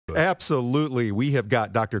Absolutely. We have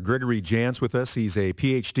got Dr. Gregory Jantz with us. He's a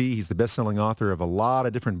PhD. He's the best-selling author of a lot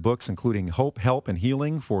of different books, including Hope, Help, and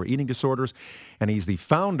Healing for Eating Disorders. And he's the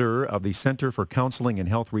founder of the Center for Counseling and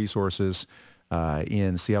Health Resources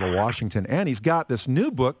in Seattle, Washington. And he's got this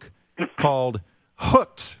new book called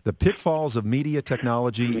Hooked, The Pitfalls of Media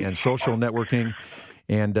Technology and Social Networking.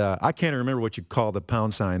 And I can't remember what you call the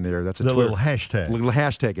pound sign there. That's a little hashtag. Little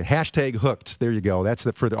hashtag. Hashtag Hooked. There you go. That's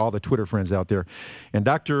for all the Twitter friends out there. And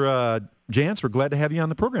Dr. Jantz, we're glad to have you on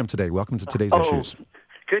the program today. Welcome to Today's Issues.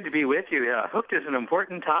 Good to be with you. Hooked is an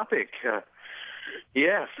important topic.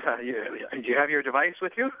 Yes. Do you have your device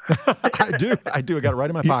with you? I do. I got it right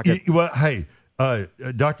in my pocket. Well, hey,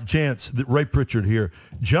 Dr. Jantz, Ray Pritchard here.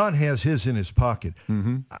 John has his in his pocket.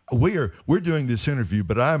 Mm-hmm. We're doing this interview,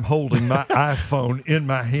 but I'm holding my iPhone in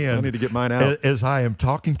my hand. I need to get mine out as I am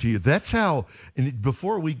talking to you. That's how. And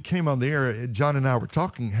before we came on the air, John and I were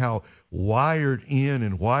talking how wired in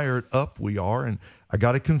and wired up we are. And I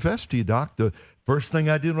got to confess to you, Doc, the first thing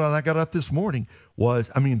I did when I got up this morning was,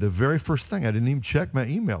 the very first thing, I didn't even check my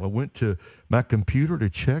email. I went to my computer to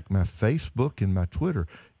check my Facebook and my Twitter.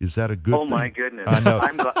 Is that a good thing? Oh my goodness! I know.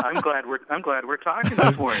 I'm glad we're talking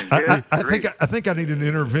this morning. I think I need an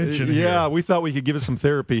intervention. Yeah, here. we thought we could give us some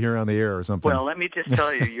therapy here on the air or something. Well, let me just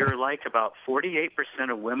tell you, you're like about 48%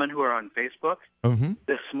 of women who are on Facebook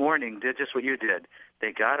this morning did just what you did.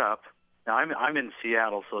 They got up. Now I'm in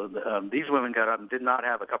Seattle, so these women got up and did not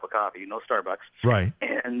have a cup of coffee, no Starbucks. Right.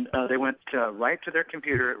 And they went right to their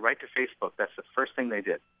computer, right to Facebook. That's the first thing they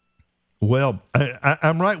did. Well,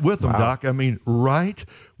 I'm right with them, Wow. Doc. Right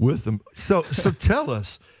with them. So tell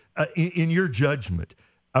us, in your judgment,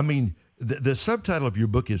 the subtitle of your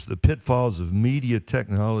book is The Pitfalls of Media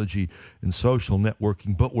Technology and Social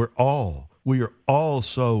Networking, but we are all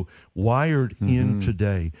so wired in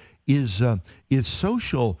today. Is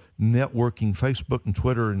social networking, Facebook and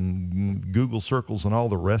Twitter and Google Circles and all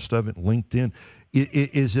the rest of it, LinkedIn,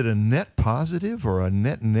 is it a net positive or a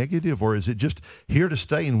net negative, or is it just here to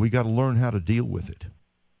stay and we got to learn how to deal with it?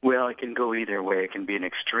 Well, it can go either way. It can be an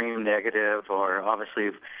extreme negative, or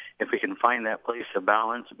obviously if we can find that place of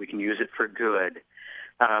balance, we can use it for good.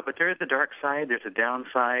 But there is a dark side, there's a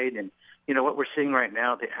downside, and what we're seeing right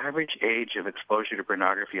now, the average age of exposure to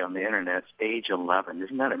pornography on the Internet is age 11.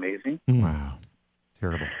 Isn't that amazing? Wow.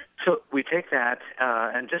 Terrible. So we take that,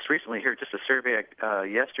 and just recently here, just a survey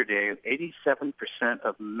yesterday, 87%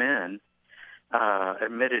 of men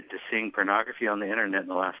admitted to seeing pornography on the Internet in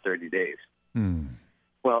the last 30 days.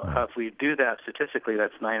 Well, if we do that statistically,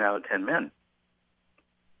 that's 9 out of 10 men.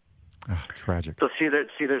 Oh, tragic. So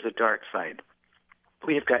there's a dark side.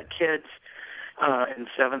 We've got kids in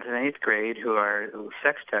 7th and 8th grade who are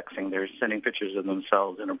sex texting. They're sending pictures of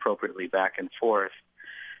themselves inappropriately back and forth.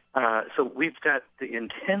 So we've got the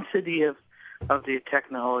intensity of the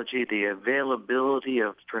technology, the availability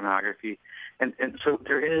of pornography, and so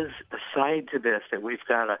there is a side to this that we've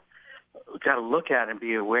got to look at and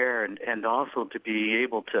be aware, and also to be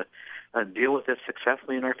able to deal with this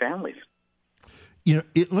successfully in our families.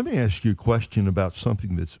 Let me ask you a question about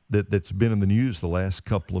something that's been in the news the last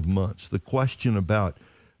couple of months. The question about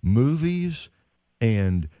movies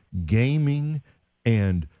and gaming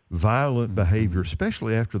and violent behavior,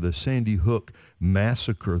 especially after the Sandy Hook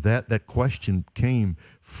massacre. That question came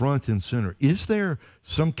front and center. Is there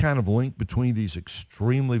some kind of link between these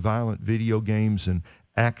extremely violent video games and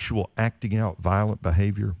actual acting out violent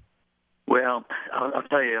behavior? Well, I'll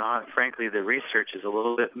tell you, frankly, the research is a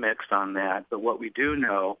little bit mixed on that. But what we do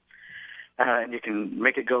know, and you can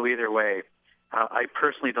make it go either way, I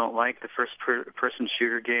personally don't like the first-person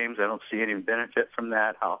shooter games. I don't see any benefit from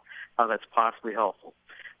that, how that's possibly helpful.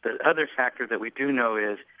 The other factor that we do know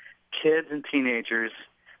is kids and teenagers,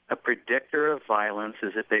 a predictor of violence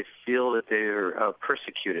is if they feel that they're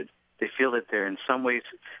persecuted. They feel that they're in some ways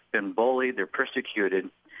been bullied, they're persecuted.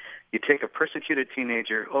 You take a persecuted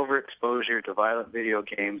teenager, overexposure to violent video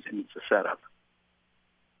games, and it's a setup.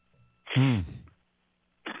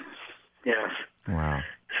 Yes. Wow.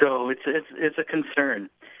 So it's a concern.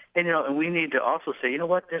 And, and we need to also say,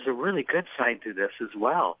 there's a really good side to this as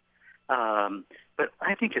well. But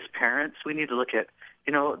I think as parents, we need to look at,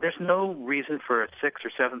 there's no reason for a 6th or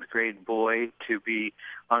 7th grade boy to be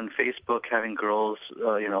on Facebook having girls,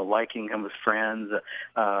 liking him with friends,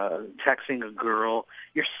 texting a girl.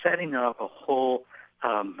 You're setting up a whole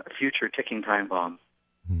future ticking time bomb.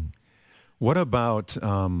 What about,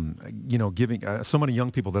 giving so many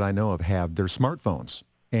young people that I know of have their smartphones.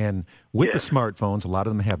 And with the smartphones, a lot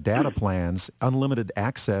of them have data plans, unlimited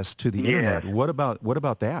access to the Internet. What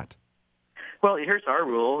about that? Well, here's our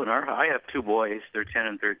rule, and I have 2 boys. They're 10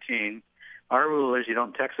 and 13. Our rule is you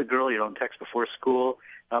don't text a girl, you don't text before school,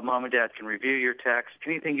 Mom and Dad can review your text.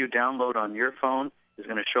 Anything you download on your phone is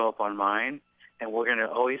going to show up on mine, and we're going to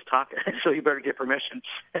always talk. So you better get permission,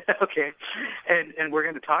 okay? And we're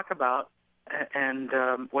going to talk about and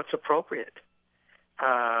what's appropriate.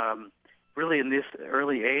 Really, in these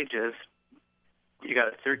early ages, you got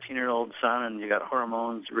a 13-year-old son, and you got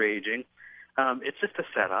hormones raging. It's just a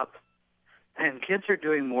setup. And kids are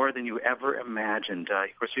doing more than you ever imagined. Of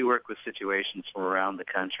course, we work with situations from around the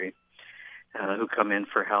country who come in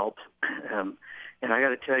for help. And I got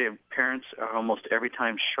to tell you, parents are almost every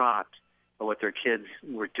time shocked at what their kids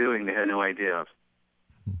were doing they had no idea of.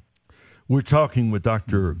 We're talking with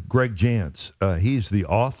Dr. Greg Jantz. He's the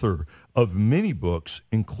author of many books,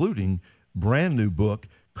 including a brand new book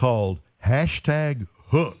called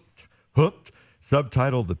 #Hooked. Hooked,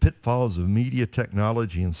 subtitled The Pitfalls of Media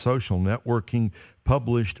Technology and Social Networking,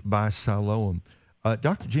 published by Siloam.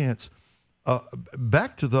 Dr. Jantz,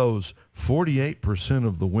 back to those 48%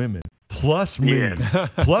 of the women, plus me,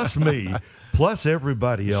 plus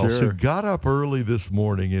everybody else who got up early this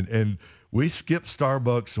morning and we skipped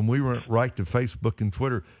Starbucks and we went right to Facebook and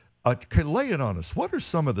Twitter. Lay it on us. What are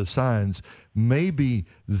some of the signs maybe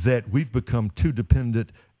that we've become too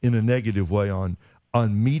dependent in a negative way on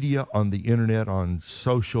media, on the internet, on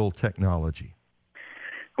social technology?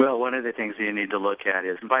 Well, one of the things that you need to look at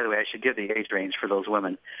is, and by the way, I should give the age range for those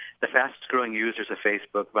women. The fastest growing users of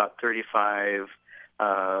Facebook, about 35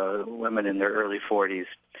 women in their early 40s.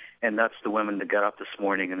 And that's the women that got up this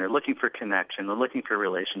morning, and they're looking for connection. They're looking for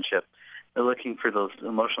relationship. They're looking for those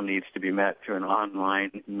emotional needs to be met through an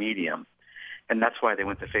online medium. And that's why they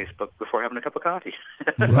went to Facebook before having a cup of coffee.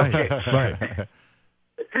 Right.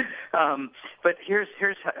 But here's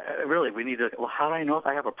really, we need to, well, how do I know if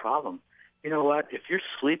I have a problem? You know what? If you're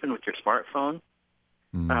sleeping with your smartphone,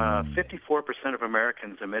 54% of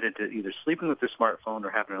Americans admitted to either sleeping with their smartphone or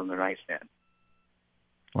having it on their nightstand.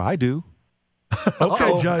 Well, I do.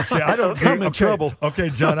 Okay, John. See, I don't. I'm in trouble. Okay,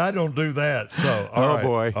 John, I don't do that. So, all right,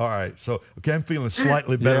 boy. All right. So, okay, I'm feeling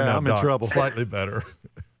slightly better Yeah, now. I'm in Doc. trouble. Slightly better.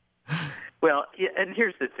 Well, yeah, and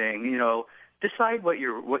here's the thing. Decide what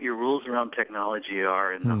your rules around technology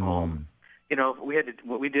are in the home.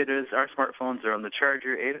 What we did is our smartphones are on the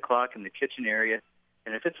charger, 8 o'clock in the kitchen area,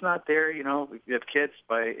 and if it's not there, we have kids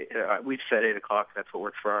by we've set 8 o'clock. That's what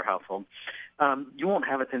works for our household. You won't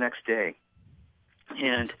have it the next day.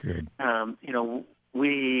 And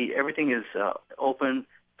everything is open.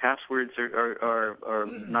 Passwords are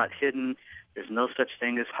not hidden. There's no such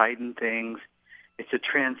thing as hiding things. It's a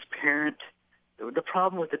transparent. The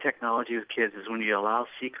problem with the technology with kids is when you allow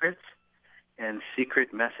secrets and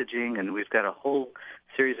secret messaging, and we've got a whole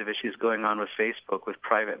series of issues going on with Facebook with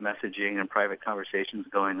private messaging and private conversations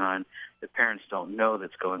going on that parents don't know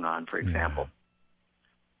that's going on, for example.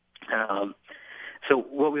 So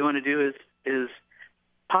what we want to do is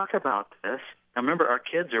talk about this. Now, remember, our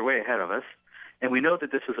kids are way ahead of us, and we know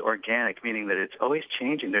that this is organic, meaning that it's always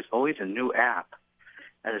changing. There's always a new app,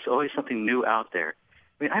 and there's always something new out there.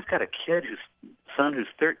 I mean, I've got a kid who's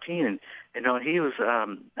 13, and he was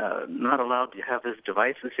not allowed to have his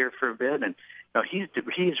devices here for a bit, and he's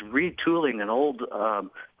retooling an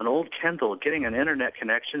old Kindle, getting an internet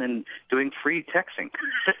connection, and doing free texting.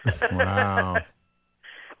 Wow.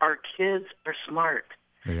 Our kids are smart.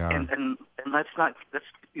 They are. And let's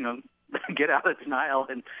get out of denial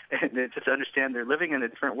and just understand they're living in a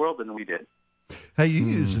different world than we did. Hey, you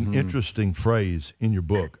use an interesting phrase in your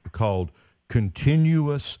book called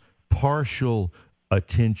continuous partial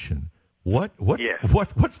attention. What's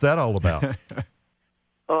that all about?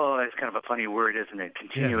 Oh, it's kind of a funny word, isn't it?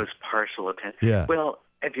 Continuous partial attention. Yeah. Well,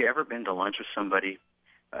 have you ever been to lunch with somebody?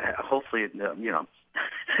 Hopefully,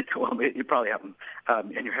 well, you probably haven't.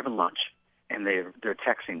 And you're having lunch, and they're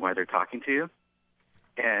texting while they're talking to you,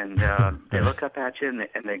 and they look up at you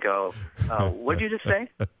and they go, "What did you just say?"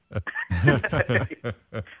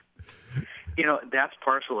 That's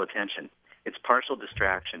partial attention. It's partial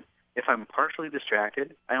distraction. If I'm partially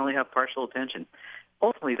distracted, I only have partial attention.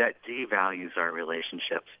 Ultimately, that devalues our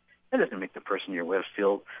relationships. That doesn't make the person you're with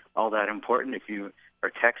feel all that important if you are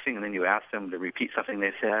texting and then you ask them to repeat something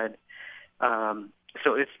they said.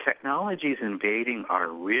 So it's technology is invading our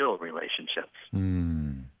real relationships.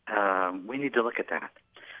 We need to look at that.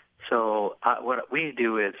 So what we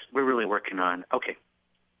do is we're really working on,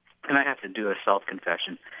 and I have to do a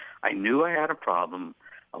self-confession. I knew I had a problem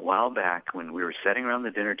a while back when we were sitting around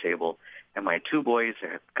the dinner table, and my two boys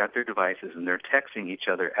have got their devices, and they're texting each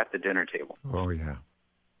other at the dinner table. Oh, yeah.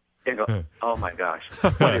 They go, oh, my gosh,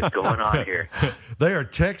 what is going on here? They are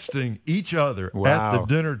texting each other at the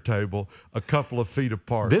dinner table a couple of feet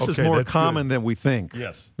apart. This is more common than we think.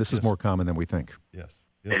 Yes. This is more common than we think. Yes.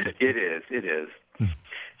 It is.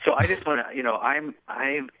 So I just want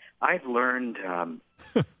to, I've learned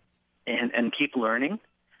and keep learning,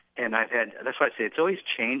 and that's why I say it's always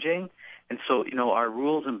changing. And so, our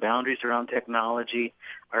rules and boundaries around technology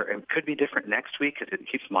could be different next week because it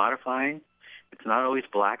keeps modifying. It's not always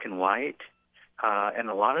black and white. And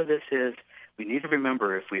a lot of this is, we need to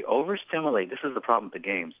remember, if we overstimulate, this is the problem with the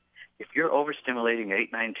games. If you're overstimulating an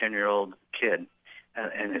 8, 9, 10-year-old kid,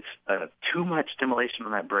 and it's too much stimulation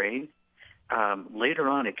on that brain, later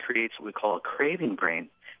on it creates what we call a craving brain.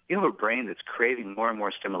 You have a brain that's craving more and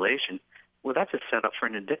more stimulation. Well, that's a setup for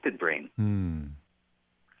an addicted brain.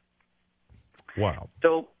 Wow.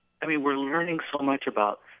 So, we're learning so much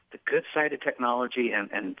about the good side of technology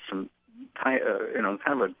and some, kind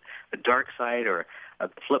of a dark side or a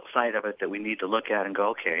flip side of it that we need to look at and go,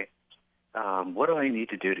 okay, what do I need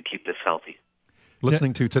to do to keep this healthy?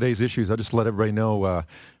 Listening to today's issues, I'll just let everybody know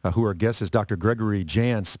who our guest is, Dr. Gregory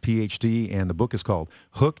Jantz, Ph.D., and the book is called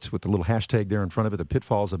Hooked, with the little hashtag there in front of it, The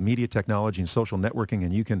Pitfalls of Media Technology and Social Networking,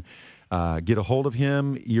 and you can get a hold of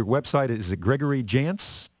him. Your website, is it Gregory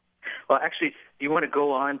Jantz? Well, actually, you want to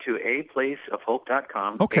go on to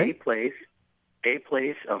aplaceofhope.com, okay.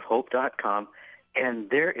 aplaceofhope.com, and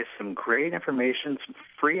there is some great information, some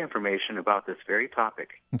free information about this very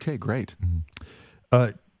topic. Okay, great.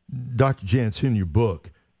 Dr. Jantz, in your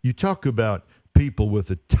book, you talk about people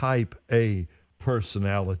with a type A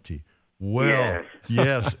personality. Well,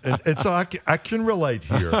 yes. And so I can relate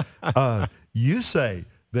here. You say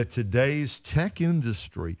that today's tech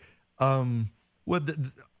industry,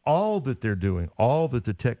 all that they're doing, all that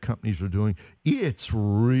the tech companies are doing, it's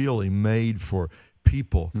really made for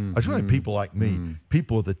people, especially people like me,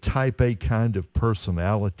 people with a type A kind of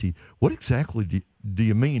personality. What exactly do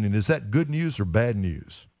you mean? And is that good news or bad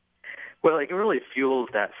news? Well, it really fuels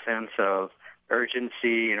that sense of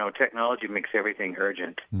urgency. Technology makes everything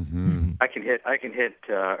urgent. I can hit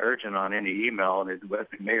urgent on any email, and it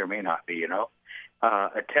may or may not be.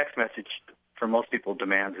 A text message for most people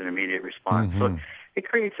demands an immediate response. So it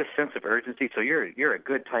creates a sense of urgency. So you're a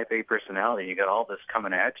good type A personality. You got all this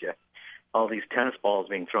coming at you, all these tennis balls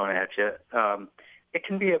being thrown at you. It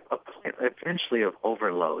can be eventually of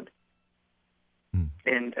overload,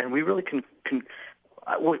 and we really can.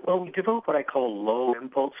 We develop what I call low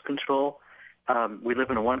impulse control. We live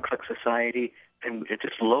in a one-click society, and it's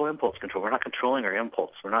just low impulse control. We're not controlling our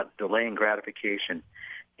impulse. We're not delaying gratification,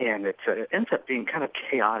 and it ends up being kind of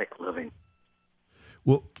chaotic living.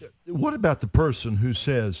 Well, what about the person who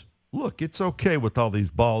says, look, it's okay with all these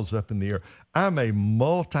balls up in the air. I'm a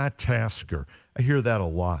multitasker. I hear that a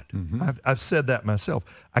lot. I've said that myself.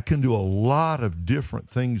 I can do a lot of different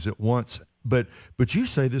things at once. But you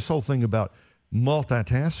say this whole thing about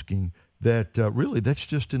multitasking, that really that's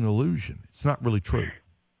just an illusion. It's not really true.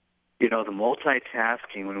 The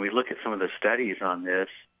multitasking, when we look at some of the studies on this,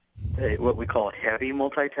 what we call heavy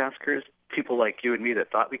multitaskers, people like you and me that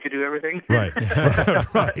thought we could do everything. Right.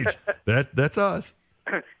 Right. That's us.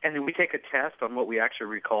 And then we take a test on what we actually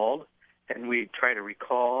recalled, and we try to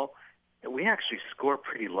recall, and we actually score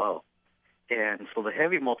pretty low. And so the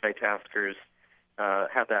heavy multitaskers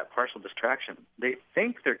have that partial distraction. They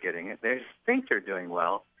think they're getting it. They think they're doing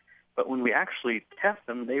well. But when we actually test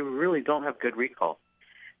them, they really don't have good recall.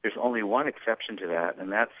 There's only one exception to that, and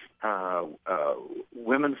that's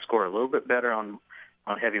women score a little bit better on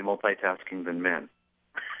heavy multitasking than men.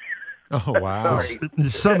 Oh, wow.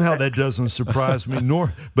 Somehow that doesn't surprise me,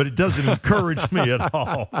 but it doesn't encourage me at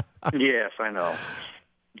all. Yes, I know.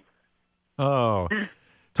 Oh.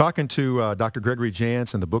 Talking to Dr. Gregory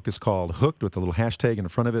Jantz, and the book is called Hooked, with a little hashtag in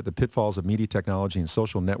front of it, The Pitfalls of Media Technology and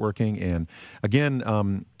Social Networking. And again,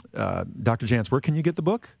 Dr. Jantz, where can you get the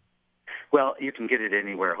book? Well, you can get it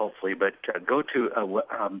anywhere, hopefully, but go to a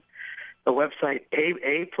website,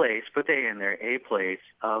 a place, put that in there,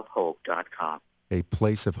 aplaceofhope.com.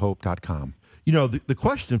 aplaceofhope.com. The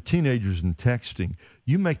question of teenagers and texting,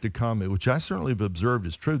 you make the comment, which I certainly have observed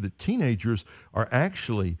is true, that teenagers are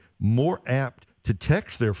actually more apt to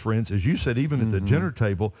text their friends, as you said, even at the dinner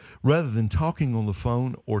table, rather than talking on the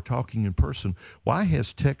phone or talking in person. Why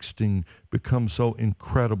has texting become so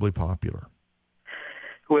incredibly popular?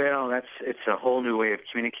 Well, it's a whole new way of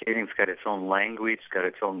communicating. It's got its own language. It's got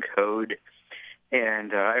its own code.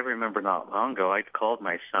 And I remember not long ago, I called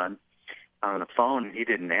my son on the phone, and he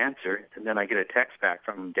didn't answer. And then I get a text back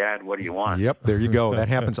from him, Dad, what do you want? Yep, there you go. That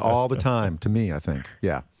happens all the time to me, I think.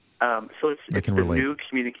 Yeah. So it's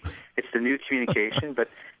the new communication. But,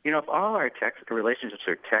 if all our text relationships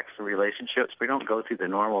are text relationships, we don't go through the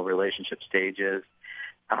normal relationship stages.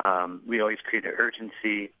 We always create an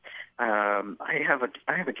urgency. I have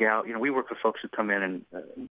a gal, we work with folks who come in and